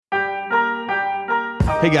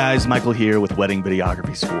Hey guys, Michael here with Wedding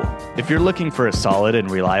Videography School. If you're looking for a solid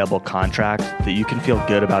and reliable contract that you can feel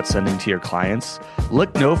good about sending to your clients,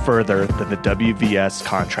 look no further than the WVS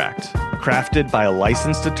contract, crafted by a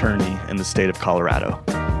licensed attorney in the state of Colorado.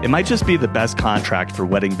 It might just be the best contract for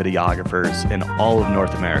wedding videographers in all of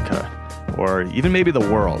North America, or even maybe the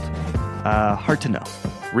world. Hard to know.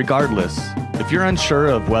 Regardless, if you're unsure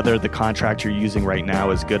of whether the contract you're using right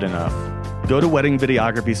now is good enough, go to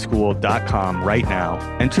weddingvideographyschool.com right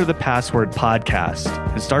now, enter the password podcast,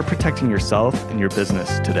 and start protecting yourself and your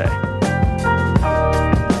business today.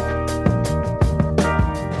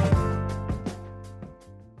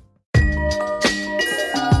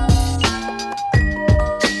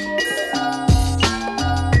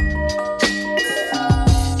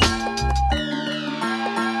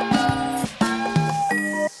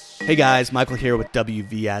 Hey guys, Michael here with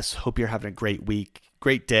WVS. Hope you're having a great week.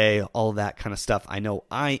 Great day, all of that kind of stuff. I know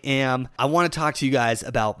I am. I want to talk to you guys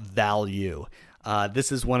about value.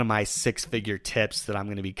 This is one of my six-figure tips that I'm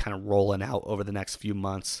going to be kind of rolling out over the next few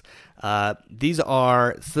months. The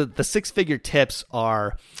six-figure tips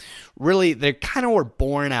are really, they kind of were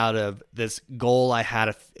born out of this goal I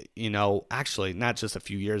had, actually not just a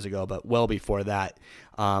few years ago, but well before that.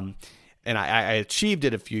 And I achieved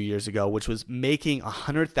it a few years ago, which was making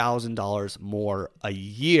 $100,000 more a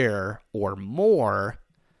year or more,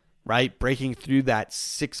 right? Breaking through that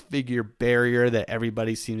six-figure barrier that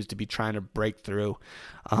everybody seems to be trying to break through.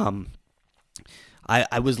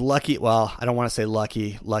 I was lucky. Well, I don't want to say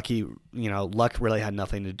lucky. Luck really had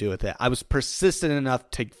nothing to do with it. I was persistent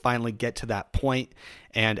enough to finally get to that point.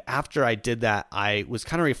 And after I did that, I was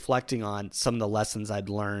kind of reflecting on some of the lessons I'd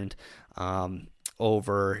learned,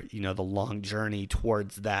 over the long journey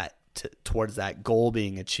towards that goal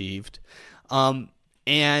being achieved,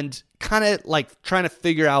 and kind of like trying to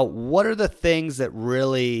figure out what are the things that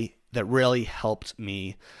really helped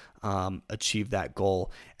me achieve that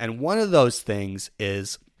goal. And one of those things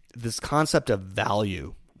is this concept of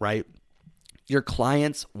value, right? Your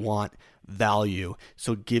clients want value,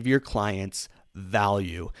 so give your clients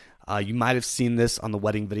value. You might have seen this on the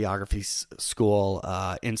Wedding Videography School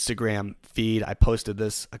Instagram feed. I posted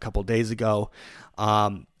this a couple days ago,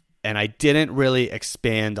 and I didn't really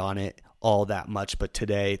expand on it all that much, but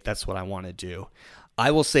today that's what I want to do.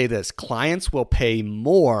 I will say this: clients will pay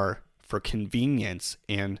more for convenience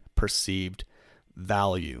and perceived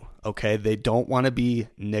value, okay? They don't want to be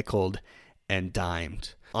nickeled and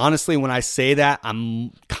dimed. Honestly, when I say that,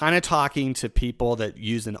 I'm kind of talking to people that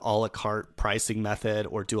use an a la carte pricing method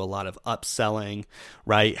or do a lot of upselling,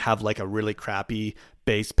 right? Have like a really crappy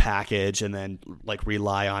base package and then like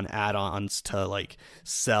rely on add-ons to like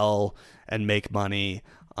sell and make money.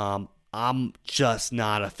 I'm just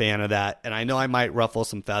not a fan of that. And I know I might ruffle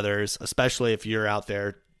some feathers, especially if you're out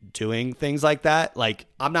there doing things like that. Like,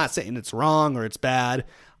 I'm not saying it's wrong or it's bad.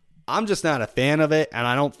 I'm just not a fan of it, and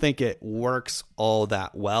I don't think it works all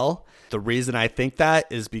that well. The reason I think that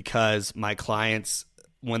is because my clients,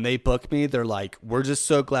 when they book me, they're like, we're just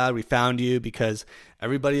so glad we found you because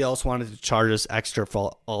everybody else wanted to charge us extra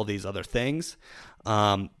for all these other things.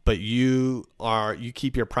 But you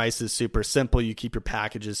keep your prices super simple. You keep your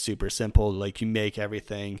packages super simple. Like, you make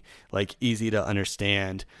everything like easy to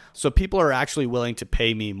understand. So people are actually willing to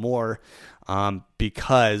pay me more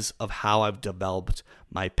because of how I've developed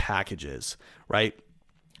my packages, right?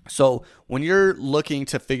 So when you're looking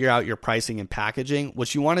to figure out your pricing and packaging,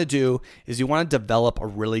 what you want to do is you want to develop a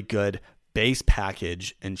really good base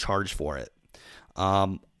package and charge for it.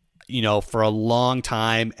 For a long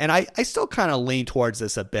time, and I still kind of lean towards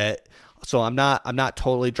this a bit. So I'm not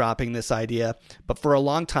totally dropping this idea, but for a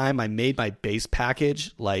long time I made my base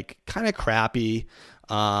package like kind of crappy.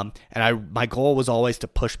 And my goal was always to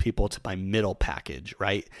push people to my middle package,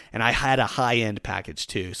 right? And I had a high-end package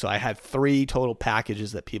too. So I had 3 total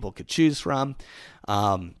packages that people could choose from.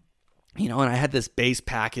 And I had this base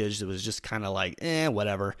package that was just kind of like,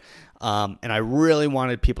 whatever. And I really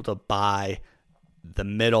wanted people to buy the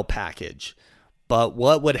middle package. But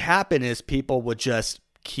what would happen is people would just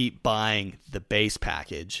keep buying the base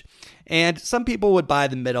package. And some people would buy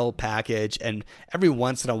the middle package, and every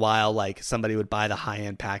once in a while, like, somebody would buy the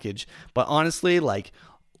high-end package. But honestly, like,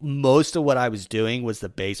 most of what I was doing was the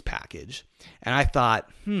base package. And I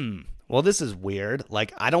thought, well, this is weird.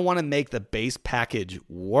 Like, I don't want to make the base package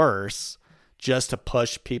worse just to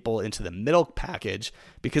push people into the middle package,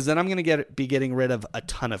 because then I'm going to be getting rid of a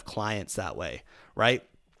ton of clients that way, right?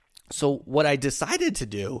 So what I decided to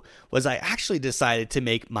do was I actually decided to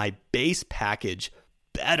make my base package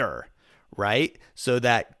better, right? So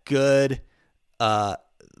that good,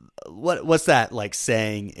 what's that like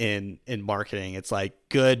saying in marketing? It's like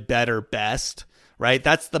good, better, best, right?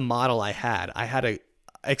 That's the model I had.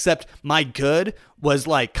 Except my good was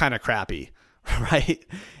like kind of crappy, right?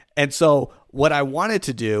 And so what I wanted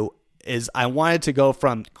to do is I wanted to go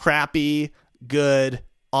from crappy, good,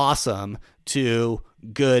 awesome to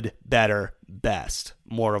good, better, best,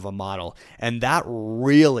 more of a model. And that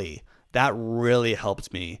really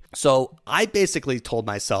helped me. So I basically told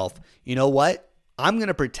myself, you know what? I'm going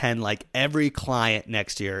to pretend like every client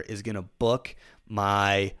next year is going to book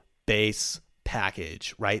my base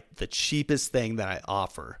package, right? The cheapest thing that I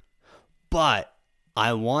offer. But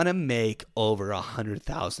I want to make over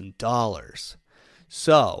 $100,000.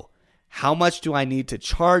 So how much do I need to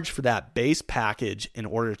charge for that base package in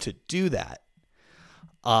order to do that?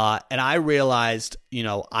 And I realized,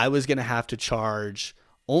 I was going to have to charge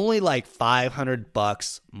only like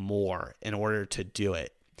 $500 more in order to do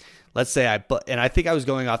it. Let's say and I think I was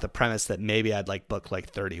going off the premise that maybe I'd like book like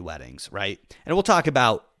 30 weddings, right? And we'll talk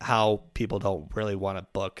about how people don't really want to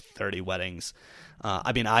book 30 weddings.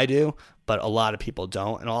 I mean, I do, but a lot of people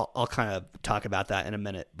don't. And I'll kind of talk about that in a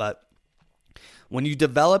minute. But when you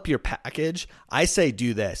develop your package, I say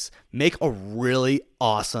do this. Make a really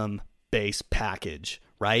awesome base package,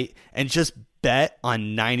 right? And just bet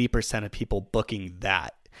on 90% of people booking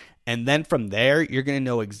that. And then from there, you're going to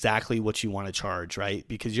know exactly what you want to charge, right?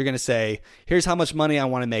 Because you're going to say, here's how much money I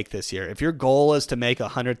want to make this year. If your goal is to make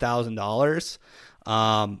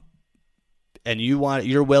 $100,000, and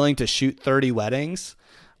you're willing to shoot 30 weddings,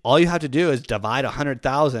 all you have to do is divide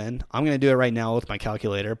 100,000. I'm going to do it right now with my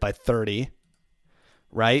calculator by 30,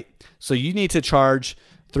 right? So you need to charge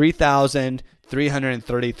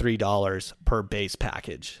 $3,333 per base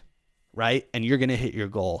package, right? And you're going to hit your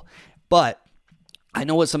goal. But I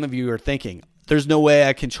know what some of you are thinking. There's no way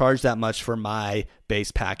I can charge that much for my base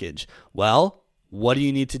package. Well, what do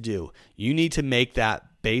you need to do? You need to make that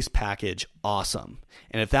base package awesome.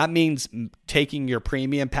 And if that means taking your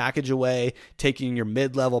premium package away, taking your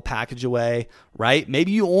mid-level package away, right?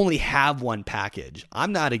 Maybe you only have one package.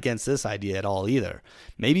 I'm not against this idea at all either.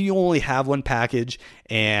 Maybe you only have one package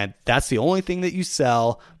and that's the only thing that you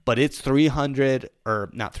sell, but it's it's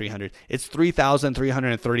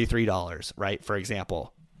 $3,333, right? For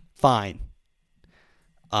example. Fine.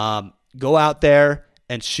 Go out there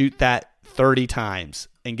and shoot that 30 times.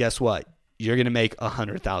 And guess what? You're going to make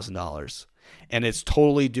 $100,000. And it's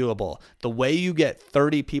totally doable. The way you get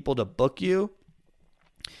 30 people to book you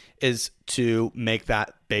is to make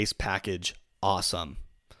that base package awesome.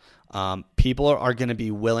 People are going to be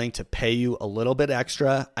willing to pay you a little bit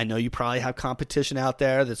extra. I know you probably have competition out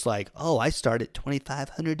there that's like, oh, I start at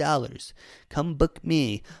 $2,500. Come book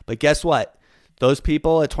me. But guess what? Those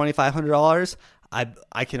people at $2,500,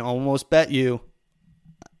 I can almost bet you,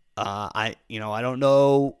 I don't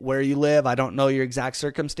know where you live. I don't know your exact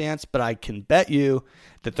circumstance, but I can bet you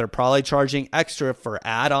that they're probably charging extra for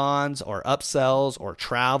add-ons or upsells or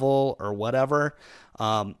travel or whatever.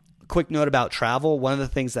 Quick note about travel. One of the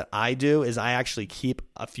things that I do is I actually keep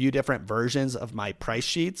a few different versions of my price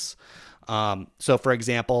sheets. So for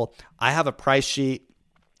example, I have a price sheet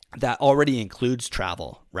that already includes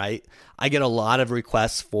travel, right? I get a lot of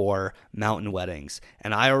requests for mountain weddings,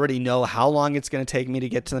 and I already know how long it's going to take me to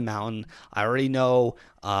get to the mountain. I already know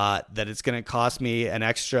that it's going to cost me an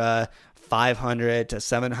extra $500 to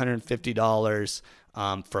 $750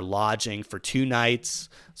 for lodging for 2 nights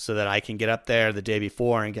so that I can get up there the day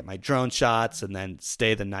before and get my drone shots and then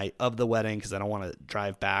stay the night of the wedding because I don't want to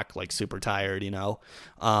drive back like super tired,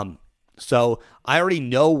 So I already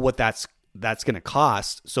know what that's going to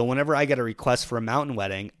cost. So whenever I get a request for a mountain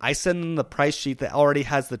wedding, I send them the price sheet that already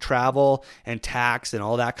has the travel and tax and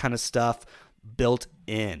all that kind of stuff built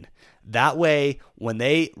in. That way, when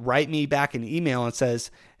they write me back an email and says,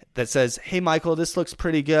 hey, Michael, this looks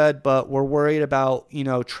pretty good, but we're worried about,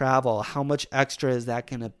 travel. How much extra is that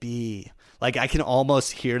going to be? Like, I can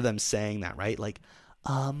almost hear them saying that, right? Like,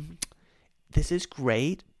 this is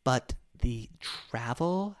great, but the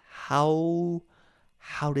travel, how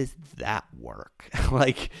does that work?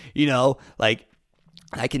 I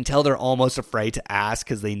can tell they're almost afraid to ask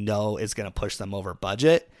because they know it's going to push them over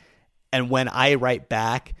budget. And when I write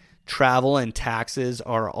back, travel and taxes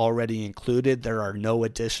are already included, there are no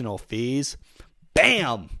additional fees,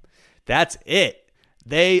 bam, that's it.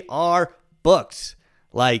 They are booked.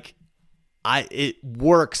 It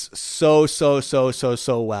works so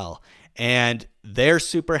well. And they're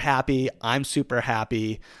super happy. I'm super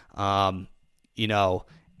happy. And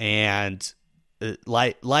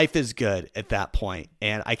life is good at that point.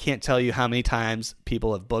 And I can't tell you how many times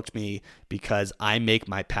people have booked me because I make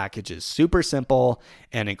my packages super simple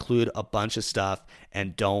and include a bunch of stuff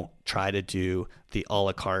and don't try to do the a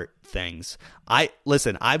la carte things.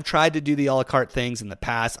 I've tried to do the a la carte things in the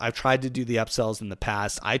past. I've tried to do the upsells in the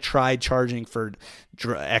past. I tried charging for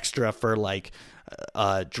extra for like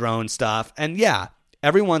drone stuff. And yeah,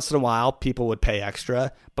 every once in a while, people would pay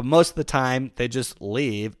extra, but most of the time, they just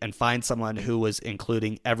leave and find someone who was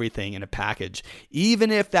including everything in a package, even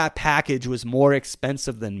if that package was more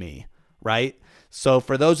expensive than me, right? So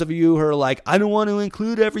for those of you who are like, I don't want to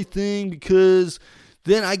include everything because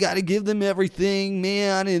then I got to give them everything,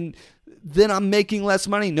 man, and then I'm making less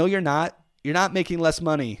money. No, you're not. You're not making less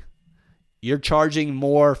money. You're charging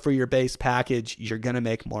more for your base package. You're going to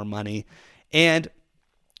make more money. And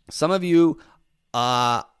some of you...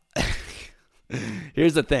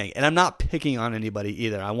 here's the thing, and I'm not picking on anybody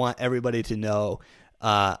either. I want everybody to know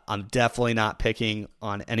I'm definitely not picking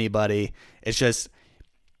on anybody. It's just,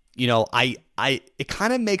 it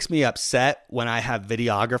kind of makes me upset when I have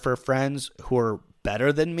videographer friends who are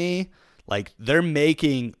better than me. Like, they're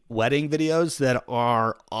making wedding videos that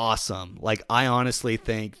are awesome. Like, I honestly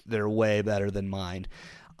think they're way better than mine.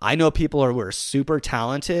 I know people who are super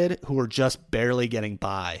talented who are just barely getting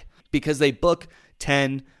by because they book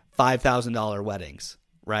 $10,000, $5,000 weddings,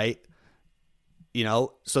 right?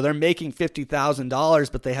 So they're making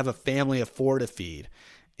 $50,000, but they have a family of 4 to feed.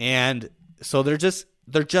 And so they're just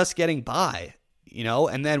getting by,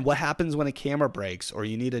 and then what happens when a camera breaks or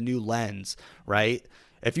you need a new lens, right?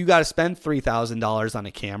 If you got to spend $3,000 on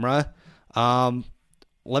a camera,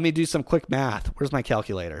 let me do some quick math. Where's my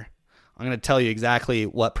calculator? I'm going to tell you exactly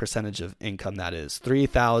what percentage of income that is.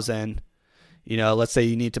 3,000. Let's say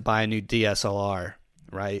you need to buy a new DSLR,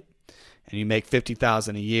 right? And you make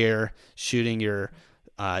 $50,000 a year shooting your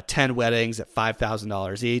 10 weddings at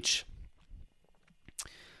 $5,000 each.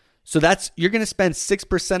 So you're going to spend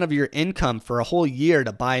 6% of your income for a whole year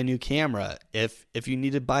to buy a new camera if you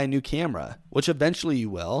need to buy a new camera, which eventually you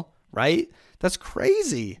will, right? That's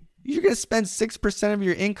crazy. You're going to spend 6% of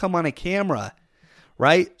your income on a camera,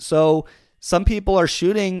 right? So some people are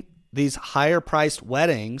shooting these higher priced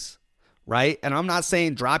weddings, right? And I'm not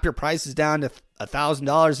saying drop your prices down to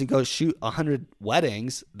 $1,000 and go shoot 100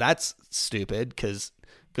 weddings. That's stupid because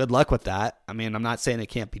good luck with that. I mean, I'm not saying it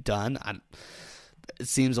can't be done. It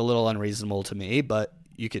seems a little unreasonable to me, but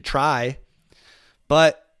you could try.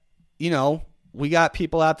 But, we got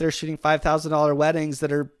people out there shooting $5,000 weddings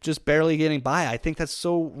that are just barely getting by. I think that's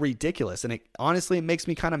so ridiculous. And honestly, it makes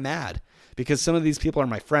me kind of mad because some of these people are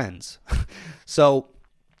my friends. So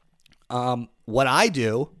what I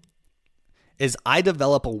do is I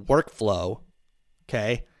develop a workflow,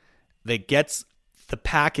 okay, that gets the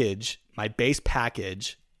package, my base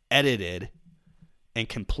package, edited and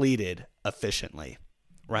completed efficiently,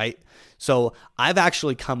 right? So I've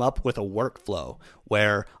actually come up with a workflow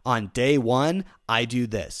where on day 1, I do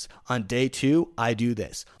this. On day 2, I do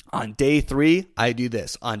this. On day 3, I do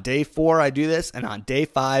this. On day 4, I do this. And on day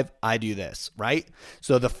 5, I do this, right?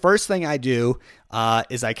 So the first thing I do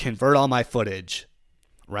is I convert all my footage,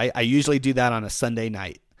 right? I usually do that on a Sunday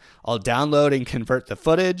night. I'll download and convert the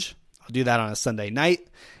footage. I'll do that on a Sunday night.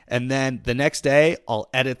 And then the next day, I'll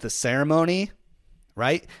edit the ceremony,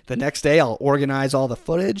 right? The next day, I'll organize all the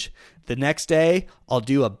footage. The next day, I'll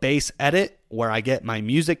do a base edit where I get my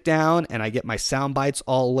music down and I get my sound bites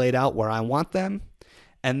all laid out where I want them.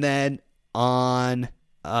 And then on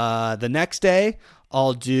the next day,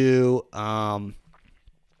 I'll do the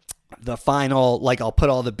final, like I'll put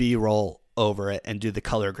all the B-roll over it and do the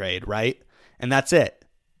color grade, right? And that's it.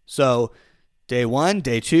 So day 1,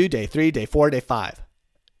 day 2, day 3, day 4, day 5.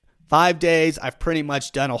 5 days, I've pretty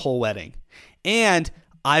much done a whole wedding. And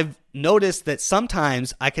I've noticed that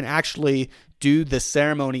sometimes I can actually do the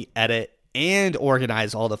ceremony edit and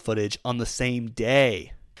organize all the footage on the same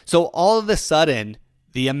day. So all of a sudden,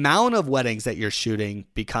 the amount of weddings that you're shooting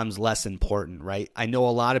becomes less important, right? I know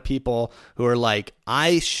a lot of people who are like,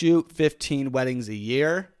 I shoot 15 weddings a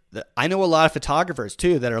year. I know a lot of photographers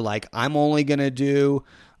too that are like, I'm only going to do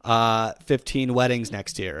 15 weddings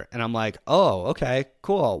next year. And I'm like, oh, okay,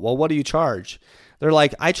 cool. Well, what do you charge? They're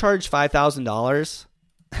like, I charge $5,000.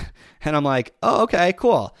 And I'm like, oh, okay,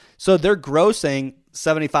 cool. So they're grossing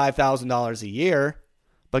 $75,000 a year.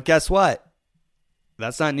 But guess what?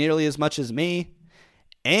 That's not nearly as much as me.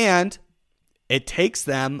 And it takes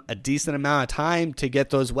them a decent amount of time to get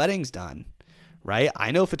those weddings done, right?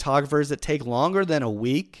 I know photographers that take longer than a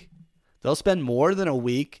week. They'll spend more than a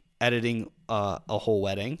week editing a whole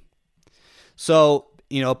wedding. So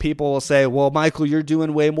people will say, well, Michael, you're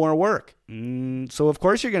doing way more work. So of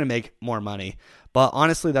course you're going to make more money. But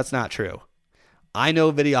honestly, that's not true. I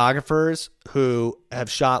know videographers who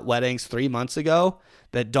have shot weddings 3 months ago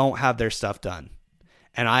that don't have their stuff done.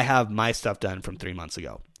 And I have my stuff done from 3 months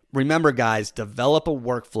ago. Remember, guys, develop a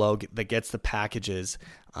workflow that gets the packages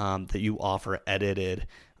that you offer edited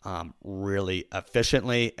really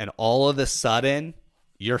efficiently. And all of a sudden,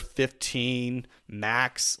 your 15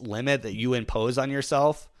 max limit that you impose on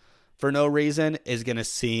yourself for no reason is going to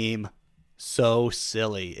seem so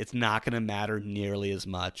silly. It's not going to matter nearly as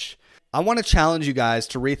much. I want to challenge you guys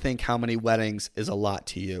to rethink how many weddings is a lot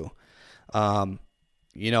to you.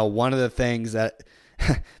 One of the things that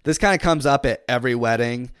this kind of comes up at every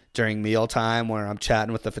wedding during mealtime where I'm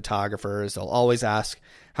chatting with the photographers. They'll always ask,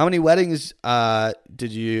 how many weddings are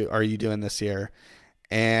you doing this year?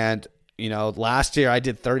 And, last year I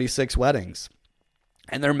did 36 weddings.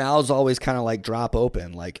 And their mouths always kind of like drop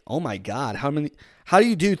open, like, oh my God, how do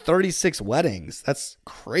you do 36 weddings? That's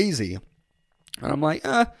crazy. And I'm like,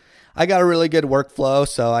 I got a really good workflow,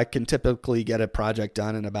 so I can typically get a project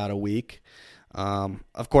done in about a week.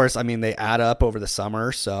 Of course, they add up over the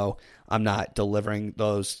summer, so I'm not delivering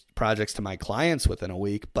those projects to my clients within a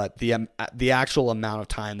week, but the actual amount of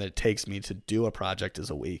time that it takes me to do a project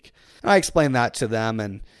is a week. And I explain that to them,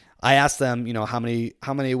 and I ask them, how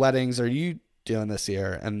many weddings are you doing this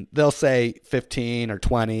year? And they'll say 15 or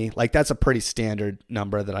 20. Like, that's a pretty standard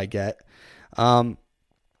number that I get. And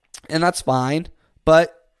that's fine.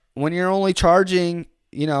 But when you're only charging,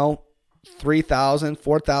 $3,000,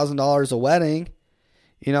 $4,000 a wedding,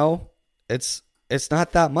 it's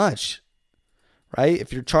not that much, right?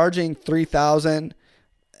 If you're charging $3,000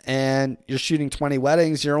 and you're shooting 20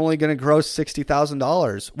 weddings, you're only going to gross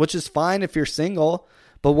 $60,000, which is fine if you're single.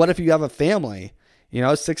 But what if you have a family?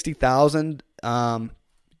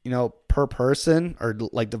 $60,000, per person, or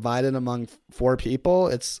like divided among 4 people.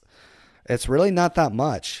 It's really not that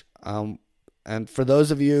much. And for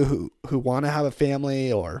those of you who want to have a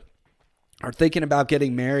family or are thinking about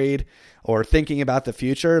getting married or thinking about the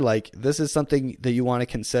future, like, this is something that you want to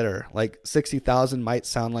consider. Like, 60,000 might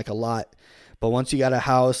sound like a lot, but once you got a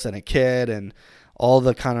house and a kid and all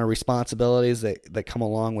the kind of responsibilities that come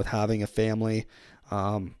along with having a family,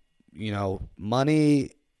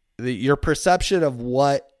 money, your perception of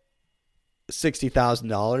what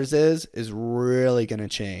 $60,000 is really going to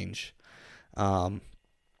change. So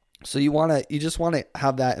you just want to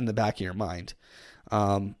have that in the back of your mind.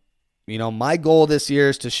 My goal this year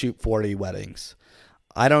is to shoot 40 weddings.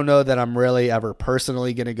 I don't know that I'm really ever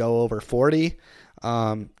personally going to go over 40,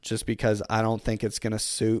 just because I don't think it's going to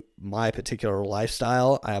suit my particular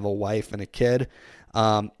lifestyle. I have a wife and a kid.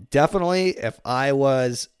 Definitely if I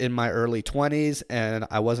was in my early 20s and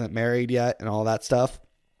I wasn't married yet and all that stuff,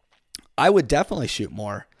 I would definitely shoot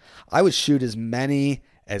more. I would shoot as many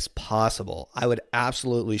as possible. I would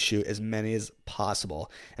absolutely shoot as many as possible.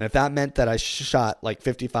 And if that meant that I shot like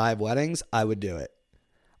 55 weddings, I would do it.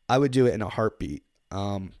 I would do it in a heartbeat.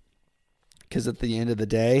 Because at the end of the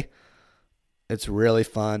day, it's really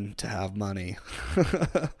fun to have money.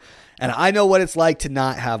 And I know what it's like to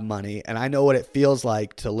not have money. And I know what it feels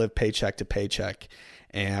like to live paycheck to paycheck.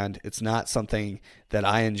 And it's not something that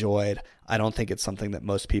I enjoyed. I don't think it's something that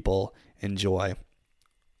most people enjoy.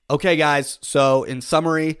 Okay, guys. So in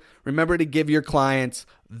summary, remember to give your clients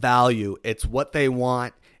value. It's what they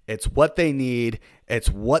want. It's what they need. It's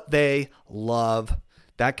what they love.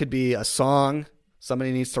 That could be a song.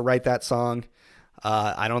 Somebody needs to write that song.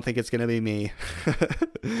 I don't think it's going to be me.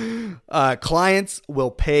 Clients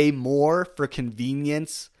will pay more for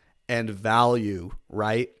convenience and value,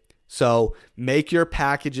 right? So make your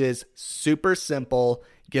packages super simple.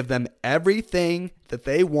 Give them everything that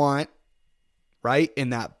they want, right?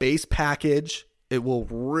 In that base package, it will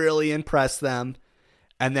really impress them.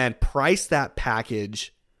 And then price that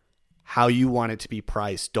package how you want it to be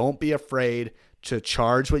priced. Don't be afraid to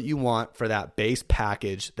charge what you want for that base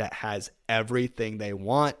package that has everything they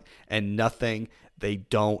want and nothing they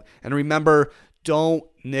don't. And remember, don't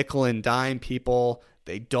nickel and dime people.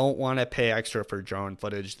 They don't want to pay extra for drone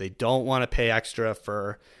footage. They don't want to pay extra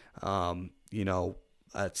for,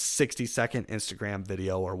 a 60-second Instagram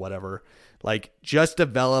video or whatever. Like, just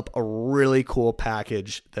develop a really cool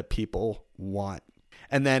package that people want.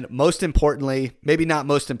 And then most importantly, maybe not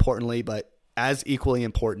most importantly, but as equally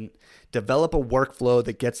important, develop a workflow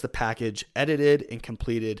that gets the package edited and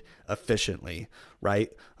completed efficiently,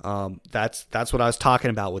 right? That's what I was talking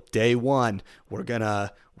about with day one. We're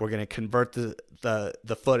gonna convert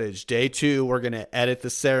the footage. Day two, we're gonna edit the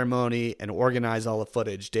ceremony and organize all the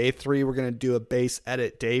footage. Day three, we're gonna do a base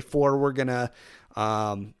edit. Day four, we're gonna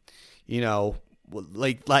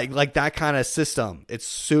like that kind of system. It's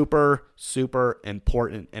super, super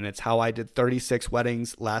important. And it's how I did 36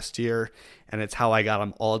 weddings last year. And it's how I got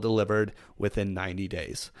them all delivered within 90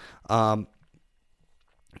 days.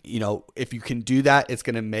 If you can do that, it's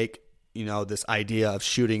going to make, this idea of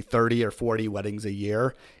shooting 30 or 40 weddings a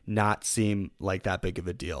year not seem like that big of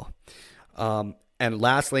a deal. And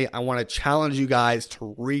lastly, I want to challenge you guys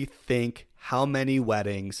to rethink how many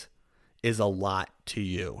weddings is a lot to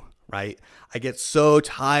you, right? I get so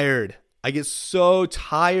tired. Like,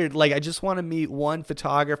 I just want to meet one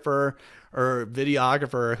photographer or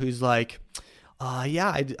videographer who's like,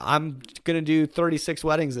 I'm going to do 36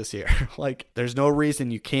 weddings this year. Like, there's no reason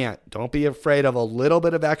you can't. Don't be afraid of a little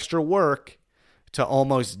bit of extra work to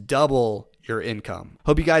almost double your income.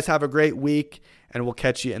 Hope you guys have a great week, and we'll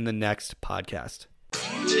catch you in the next podcast.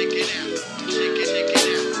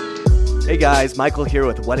 Hey guys, Michael here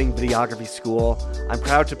with Wedding Videography School. I'm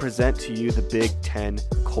proud to present to you the Big 10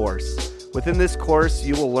 course. Within this course,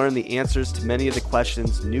 you will learn the answers to many of the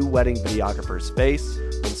questions new wedding videographers face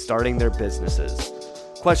when starting their businesses.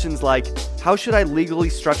 Questions like, how should I legally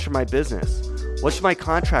structure my business? What should my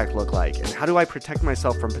contract look like? And how do I protect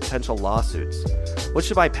myself from potential lawsuits? What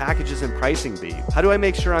should my packages and pricing be? How do I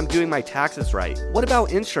make sure I'm doing my taxes right? What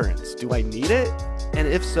about insurance? Do I need it? And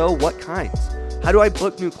if so, what kinds? How do I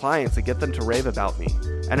book new clients and get them to rave about me?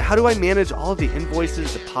 And how do I manage all of the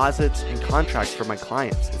invoices, deposits, and contracts for my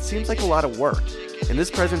clients? It seems like a lot of work. In this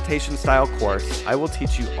presentation style course, I will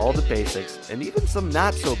teach you all the basics and even some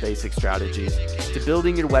not so basic strategies to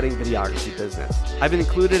building your wedding videography business. I've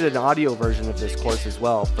included an audio version of this course as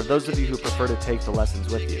well for those of you who prefer to take the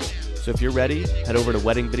lessons with you. So if you're ready, head over to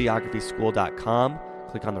weddingvideographyschool.com,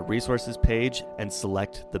 click on the resources page, and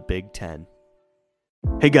select the Big 10.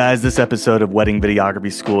 Hey guys, this episode of Wedding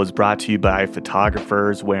Videography School is brought to you by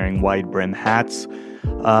Photographers Wearing Wide Brim Hats.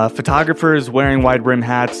 Photographers Wearing Wide Brim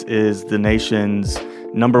Hats is the nation's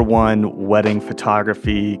 #1 wedding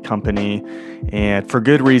photography company, and for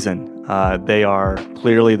good reason. They are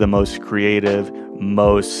clearly the most creative,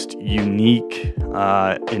 most unique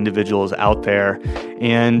individuals out there,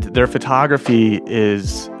 and their photography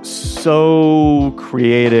is so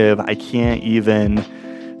creative, I can't even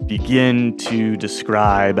begin to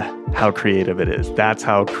describe how creative it is. That's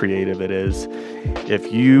how creative it is.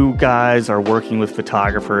 If you guys are working with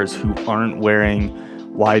photographers who aren't wearing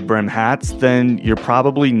wide brim hats, then you're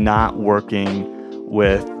probably not working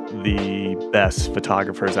with the best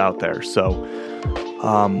photographers out there. So,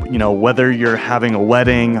 whether you're having a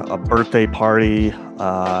wedding, a birthday party,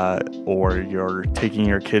 or you're taking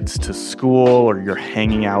your kids to school, or you're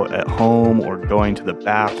hanging out at home, or going to the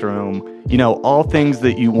bathroom, all things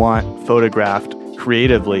that you want photographed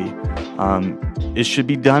creatively, it should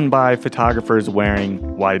be done by photographers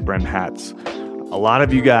wearing wide brim hats. A lot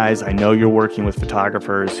of you guys, I know you're working with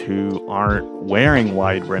photographers who aren't wearing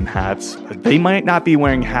wide brim hats. They might not be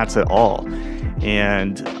wearing hats at all.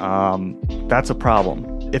 And that's a problem.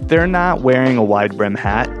 If they're not wearing a wide brim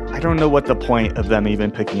hat, I don't know what the point of them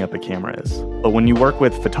even picking up a camera is. But when you work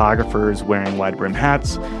with photographers wearing wide brim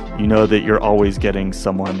hats, you know that you're always getting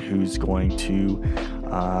someone who's going to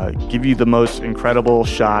give you the most incredible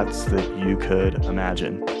shots that you could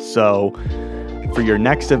imagine. So for your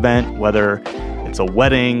next event, whether it's a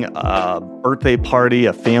wedding, a birthday party,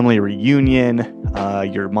 a family reunion,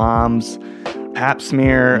 your mom's pap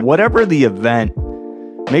smear, whatever the event,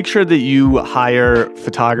 make sure that you hire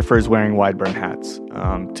photographers wearing wide brim hats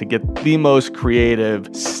to get the most creative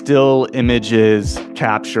still images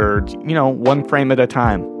captured, one frame at a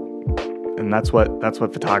time. And that's what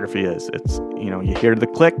photography is. It's, you hear the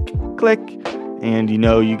click, and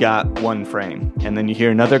you got one frame. And then you hear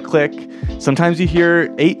another click. Sometimes you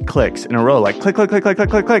hear 8 clicks in a row, like click, click, click, click, click,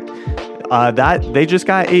 click, click. That they just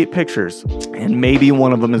got 8 pictures, and maybe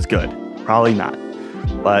one of them is good. Probably not.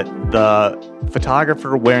 But the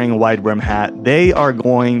photographer wearing a wide brim hat, they are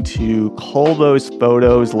going to cull those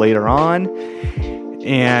photos later on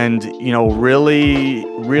and, really,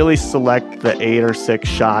 really select the 8 or 6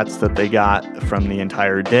 shots that they got from the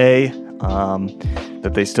entire day,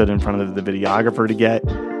 that they stood in front of the videographer to get.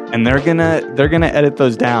 And they're gonna edit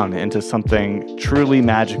those down into something truly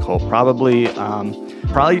magical. Probably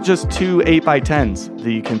just 2 8x10s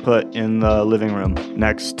that you can put in the living room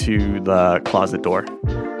next to the closet door.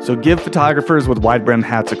 So give photographers with wide brim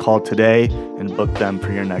hats a call today and book them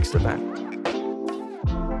for your next event.